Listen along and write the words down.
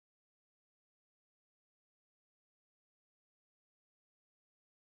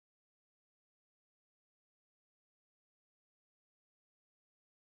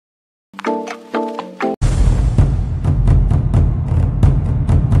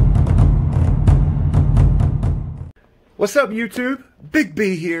What's up, YouTube? Big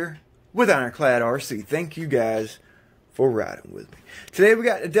B here with Ironclad RC. Thank you guys for riding with me. Today we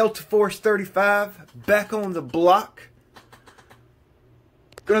got a Deltaforce 35 back on the block.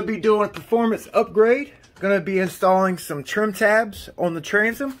 Gonna be doing a performance upgrade. Gonna be installing some trim tabs on the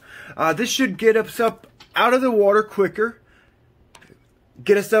transom. This should get us up out of the water quicker,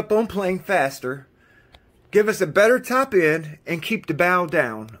 get us up on plane faster, give us a better top end, and keep the bow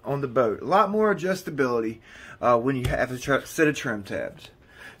down on the boat. A lot more adjustability when you have a set of trim tabs.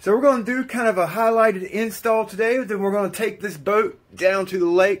 So we're going to do kind of a highlighted install today. Then we're going to take this boat down to the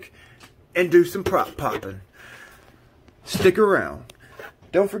lake and do some prop popping. Stick around.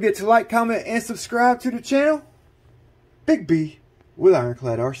 Don't forget to like, comment, and subscribe to the channel. Big B with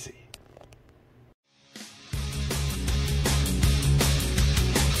Ironclad RC.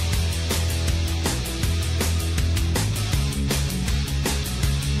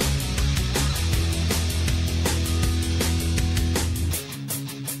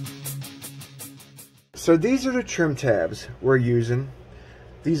 So these are the trim tabs we're using.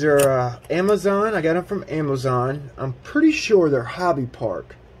 These are Amazon. I got them from Amazon. I'm pretty sure they're Hobby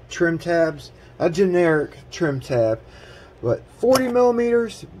Park trim tabs, a generic trim tab, but 40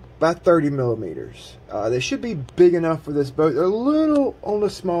 millimeters by 30 millimeters. They should be big enough for this boat. They're a little on the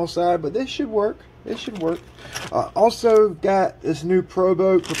small side, but they should work. They should work. Also got this new Pro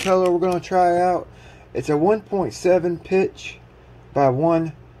Boat propeller we're going to try out. It's a 1.7 pitch by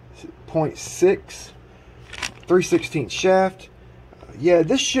 1.6. 3/16 shaft. Yeah,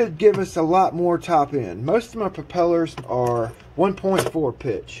 this should give us a lot more top end. Most of my propellers are 1.4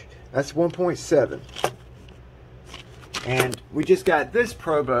 pitch. That's 1.7. And we just got this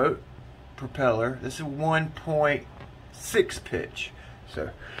Pro Boat propeller. This is 1.6 pitch. So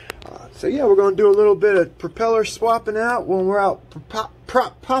yeah, we're going to do a little bit of propeller swapping out when we're out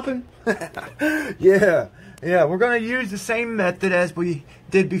prop popping. Yeah, we're going to use the same method as we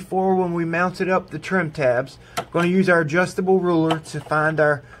did before when we mounted up the trim tabs. We're going to use our adjustable ruler to find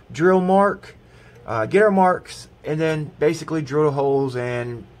our drill mark, get our marks, and then basically drill the holes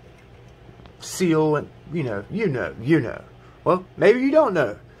and seal, and you know. Well, maybe you don't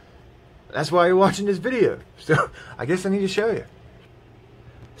know. That's why you're watching this video. So I guess I need to show you.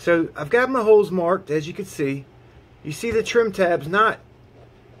 So I've got my holes marked, as you can see. You see the trim tab's not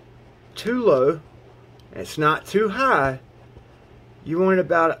too low. It's not too high. You want it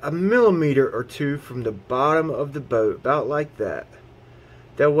about a millimeter or two from the bottom of the boat, about like that.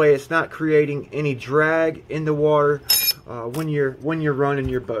 That way it's not creating any drag in the water when you're running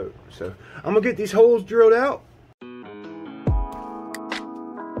your boat. So I'm gonna get these holes drilled out.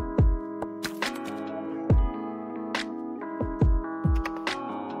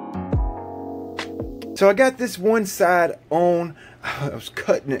 So I got this one side on. I was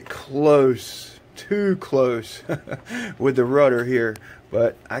cutting it close. Too close with the rudder here,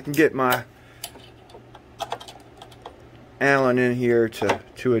 but I can get my Allen in here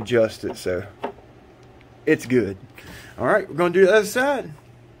to adjust it, so it's good. All right, we're gonna do the other side.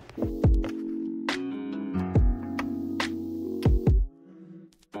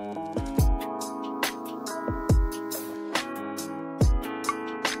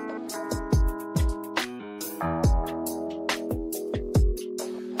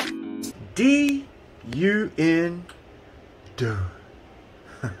 D-U-N done.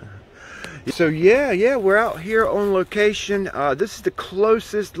 So yeah, we're out here on location. This is the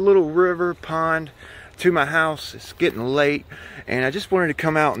closest little river pond to my house. It's getting late, and I just wanted to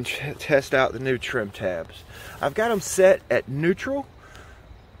come out and test out the new trim tabs. I've got them set at neutral,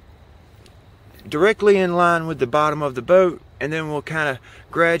 directly in line with the bottom of the boat, and then we'll kind of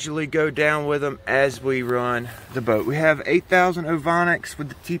gradually go down with them as we run the boat. We have 8,000 Ovonics with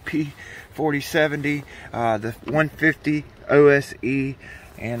the TP 4070, the 150 OSE,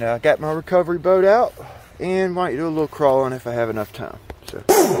 and I got my recovery boat out, and might do a little crawling if I have enough time. So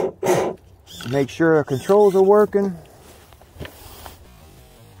make sure our controls are working.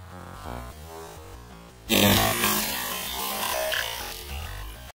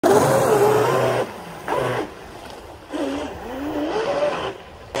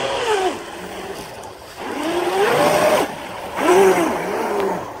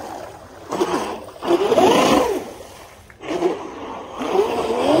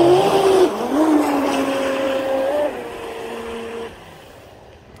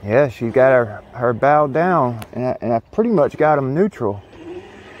 Yeah, she got her bow down, and I pretty much got them neutral.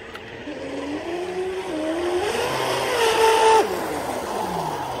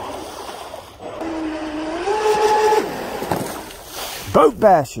 Boat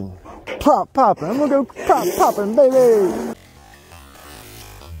bashing, prop popping. I'm gonna go prop popping, baby.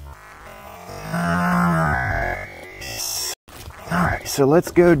 so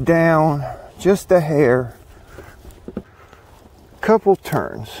let's go down just a hair, couple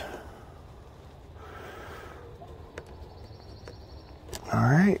turns. All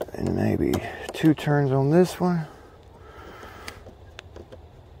right, and maybe 2 turns on this one.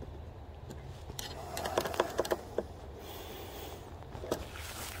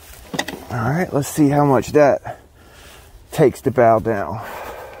 All right, let's see how much that takes the bow down.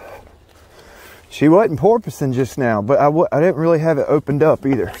 She wasn't porpoising just now, but I didn't really have it opened up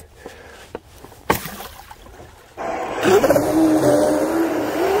either.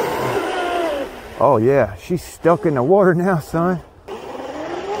 Oh yeah, she's stuck in the water now, son.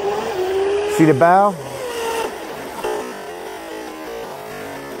 See the bow?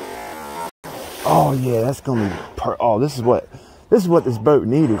 Oh yeah, that's gonna be oh, this is what this boat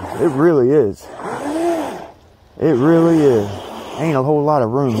needed. It really is. It really is. Ain't a whole lot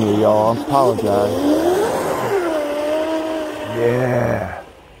of room here, y'all. I apologize. Yeah.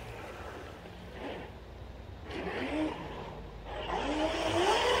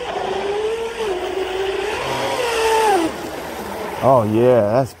 Oh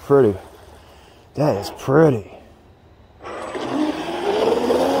yeah, that's pretty. That is pretty.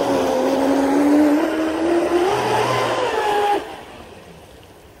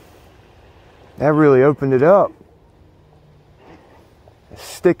 That really opened it up. It's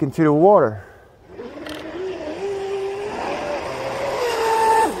sticking to the water.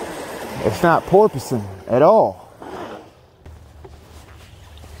 It's not porpoising at all.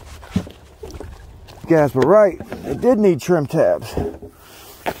 You guys were right. It did need trim tabs.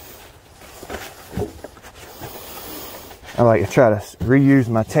 I like to try to reuse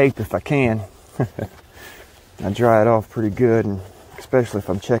my tape if I can. I dry it off pretty good, and especially if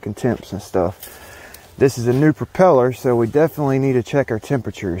I'm checking temps and stuff. This is a new propeller, so we definitely need to check our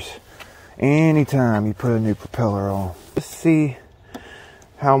temperatures anytime you put a new propeller on. Let's see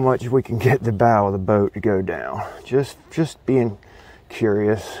how much we can get the bow of the boat to go down. Just being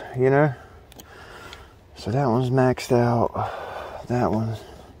curious, you know. So that one's maxed out. That one's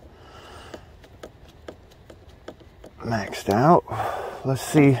maxed out. Let's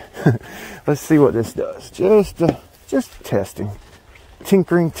see. Let's see what this does. Just testing,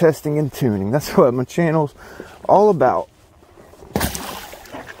 tinkering, testing, and tuning. That's what my channel's all about.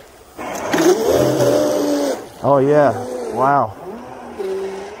 Oh yeah! Wow.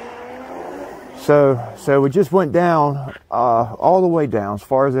 So we just went down, all the way down as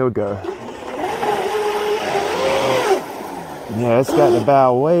far as it would go. Yeah, it's got the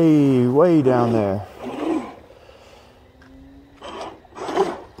bow way down there.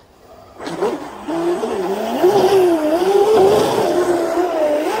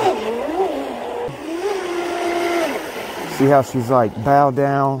 See how she's like bow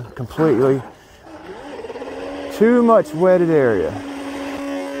down completely. Too much wetted area.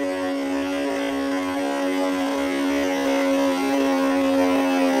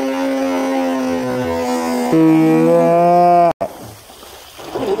 Yeah.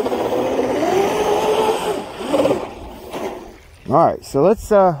 All right, so let's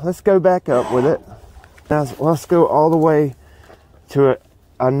go back up with it. Now let's go all the way to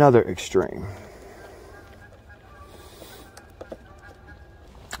another extreme.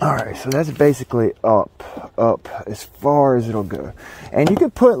 All right, so that's basically up as far as it'll go. And you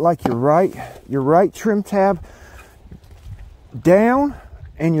can put like your right trim tab down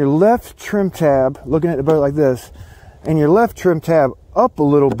and your left trim tab, looking at the boat like this, and your left trim tab up a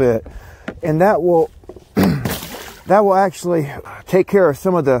little bit, and that will that will actually take care of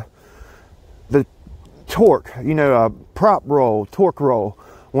some of the torque, you know, prop roll, torque roll.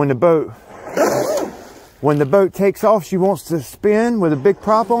 When the boat takes off, she wants to spin with a big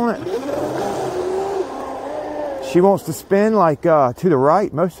prop on it. She wants to spin like to the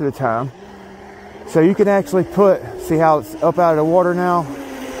right most of the time. So you can actually put, see how it's up out of the water now?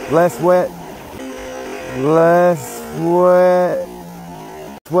 Less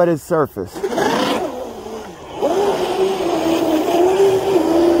wetted surface.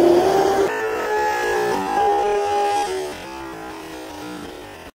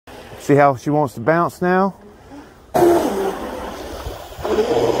 See how she wants to bounce now?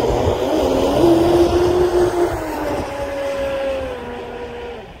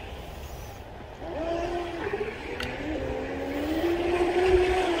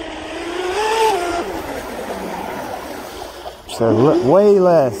 So way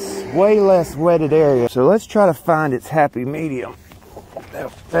less wetted area. So let's try to find its happy medium.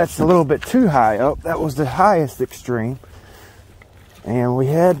 That's a little bit too high up. That was the highest extreme. And we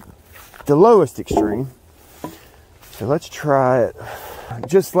had the lowest extreme. So let's try it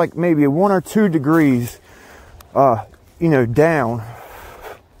just like maybe 1 or 2 degrees, you know, down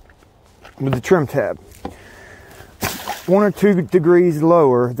with the trim tab. 1 or 2 degrees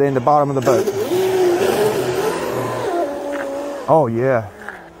lower than the bottom of the boat. Oh yeah,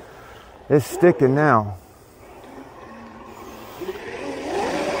 it's sticking now.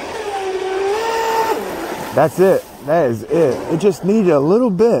 That's it. That is it. It just needed a little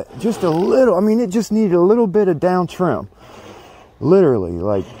bit, just a little. I mean, it just needed a little bit of down trim. Literally,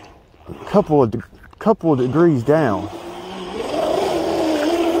 like a couple of degrees down.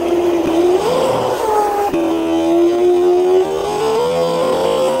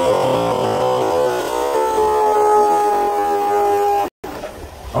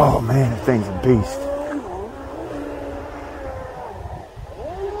 Oh man, that thing's a beast.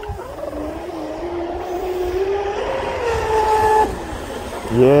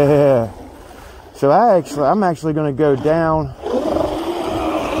 Yeah. So I'm actually going to go down.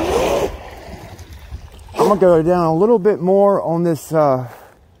 I'm going to go down a little bit more on this, on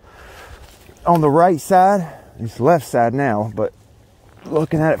the right side. It's left side now, but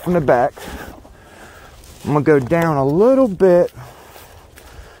looking at it from the back, I'm going to go down a little bit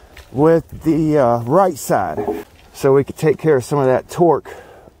with the right side, so we could take care of some of that torque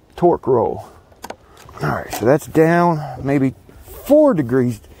roll. All right, so that's down maybe 4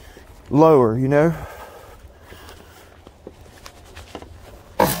 degrees lower, you know.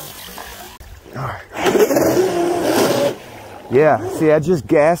 All right. Yeah, see, I just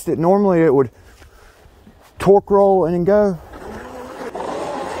gassed it. Normally it would torque roll and then go.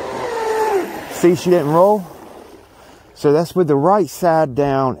 See, she didn't roll. So that's with the right side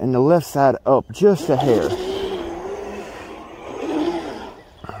down and the left side up just a hair.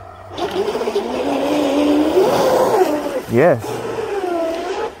 Yes.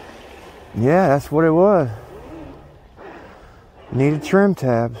 Yeah, that's what it was. Needed trim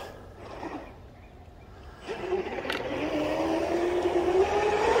tabs.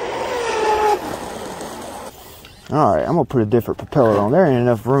 All right, I'm gonna put a different propeller on. There ain't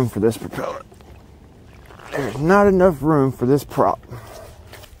enough room for this propeller. There's not enough room for this prop.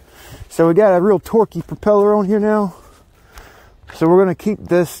 So we got a real torquey propeller on here now. So we're gonna keep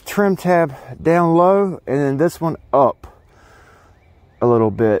this trim tab down low and then this one up a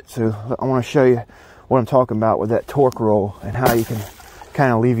little bit. So I wanna show you what I'm talking about with that torque roll and how you can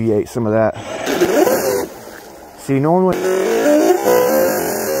kind of alleviate some of that. See, normally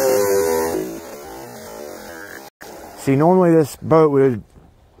this boat would have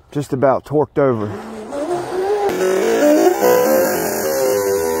just about torqued over.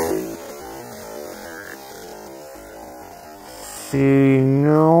 See,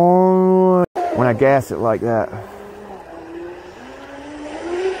 no, when I gas it like that.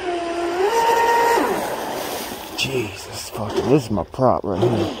 Jesus fucking, this is my prop right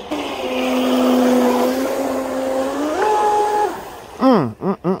here.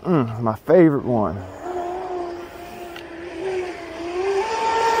 My favorite one.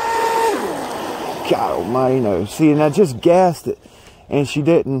 God almighty knows. See, and I just gassed it and she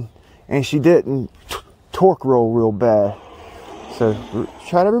didn't torque roll real bad. So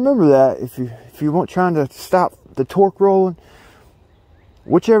try to remember that if you want trying to stop the torque rolling,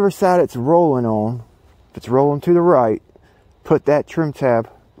 whichever side it's rolling on, if it's rolling to the right, put that trim tab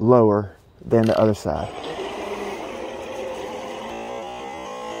lower than the other side.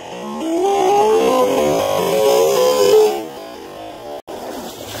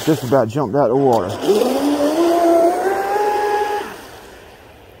 Just about jumped out of the water.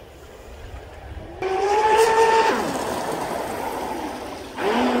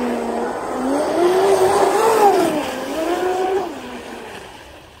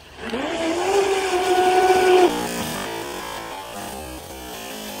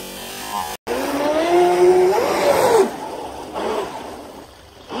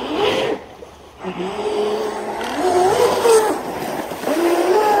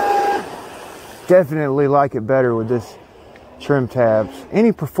 Definitely like it better with this trim tabs.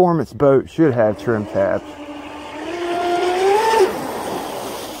 Any performance boat should have trim tabs.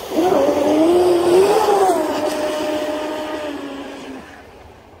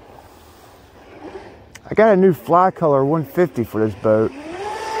 I got a new fly color 150 for this boat.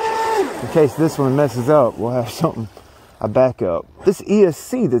 In case this one messes up, we'll have something, a backup. This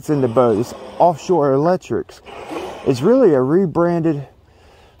ESC that's in the boat, this Offshore Electrics, is really a rebranded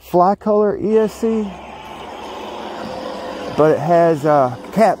fly color ESC, but it has a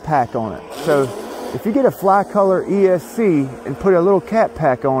cat pack on it. So if you get a fly color ESC and put a little cat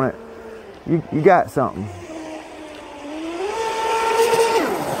pack on it, you got something.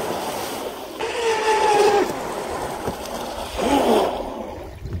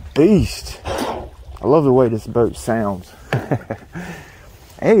 Beast. I love the way this boat sounds.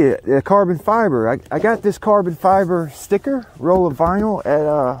 Hey, the carbon fiber. I got this carbon fiber sticker, roll of vinyl at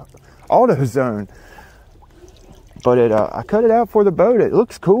AutoZone. But I cut it out for the boat. It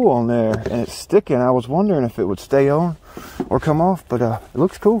looks cool on there, and it's sticking. I was wondering if it would stay on or come off, but it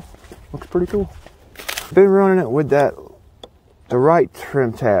looks cool. Looks pretty cool. Been running it with the right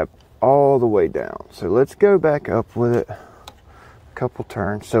trim tab all the way down. So let's go back up with it a couple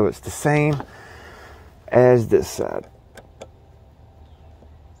turns so it's the same as this side.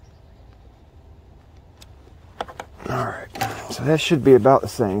 All right, so that should be about the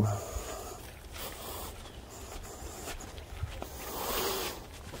same.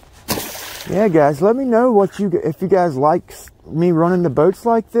 Yeah, guys, let me know if you guys like me running the boats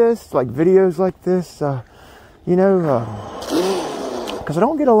like this, like videos like this, you know, because I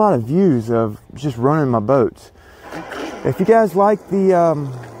don't get a lot of views of just running my boats. If you guys like the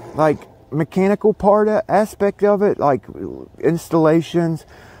like mechanical aspect of it, like installations,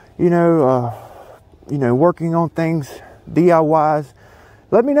 you know, working on things, DIYs,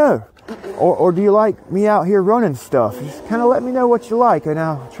 let me know. Or do you like me out here running stuff? Just kind of let me know what you like, and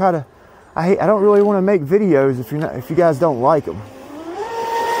I'll try to. I don't really want to make videos if you guys don't like them.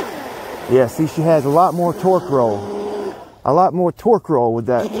 Yeah, see, she has a lot more torque roll. A lot more torque roll with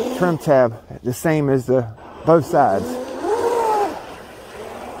that trim tab, the same as both sides.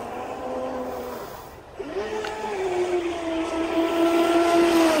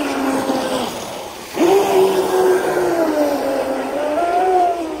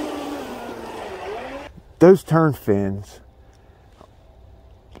 Those turn fins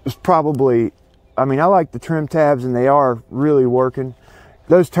is probably, I mean, I like the trim tabs and they are really working.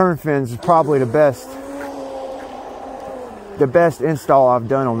 Those turn fins is probably the best install I've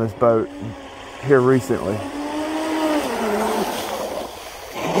done on this boat here recently.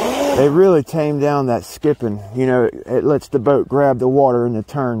 They really tamed down that skipping. You know, it lets the boat grab the water in the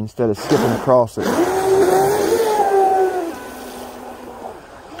turn instead of skipping across it.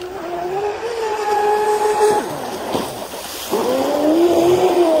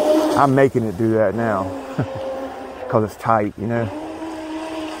 I'm making it do that now because it's tight, you know.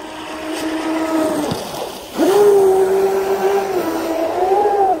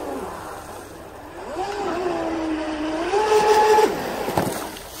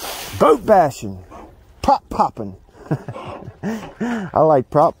 Boat bashing, prop popping. I like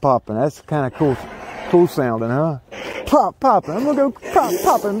prop popping. That's kind of cool sounding, huh? Prop popping. I'm gonna go prop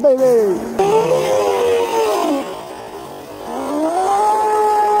popping, baby.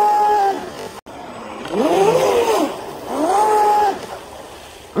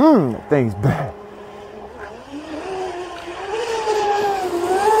 That thing's bad.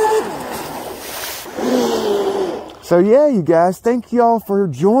 So yeah, you guys, thank you all for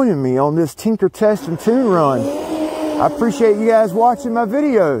joining me on this Tinker Test and Tune run. I appreciate you guys watching my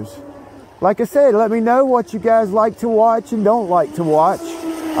videos. Like I said, let me know what you guys like to watch and don't like to watch.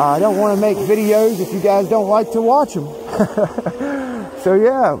 I don't want to make videos if you guys don't like to watch them. So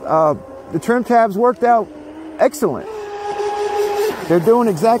yeah, the trim tabs worked out excellent. They're doing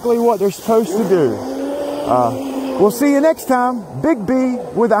exactly what they're supposed to do. We'll see you next time. Big B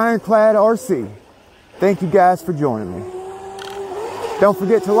with Ironclad RC. Thank you guys for joining me. Don't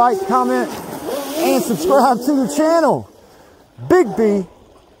forget to like, comment, and subscribe to the channel. Big B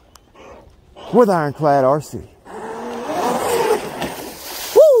with Ironclad RC.